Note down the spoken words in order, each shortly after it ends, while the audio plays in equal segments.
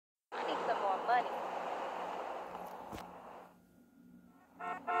money.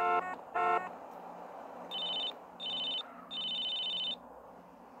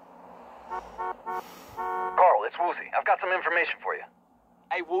 Carl, it's Woozy. I've got some information for you.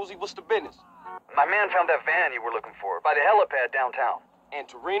 Hey, Woozy, what's the business? My man found that van you were looking for by the helipad downtown. And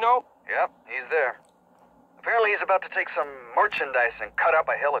Toreno? Yep, he's there. Apparently he's about to take some merchandise and cut up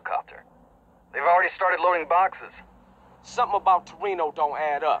a helicopter. They've already started loading boxes. Something about Toreno don't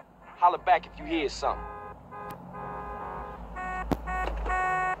add up. Holler back if you hear something.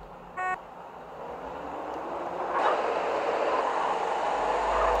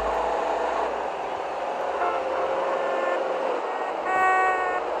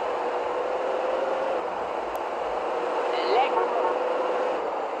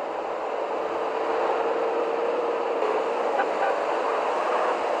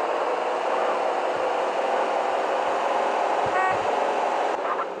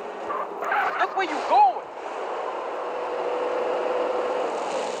 Look where you going!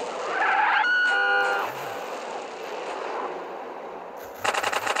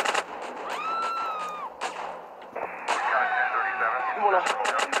 You wanna...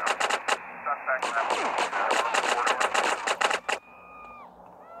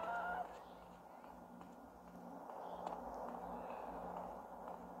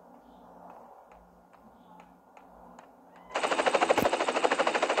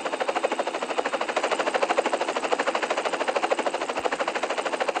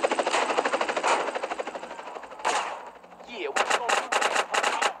 Yeah, what's going on?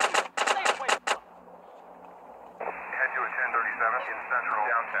 Stay away from... Head to a 1037 in Central,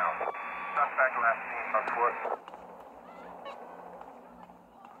 downtown. Suspect last seen on foot.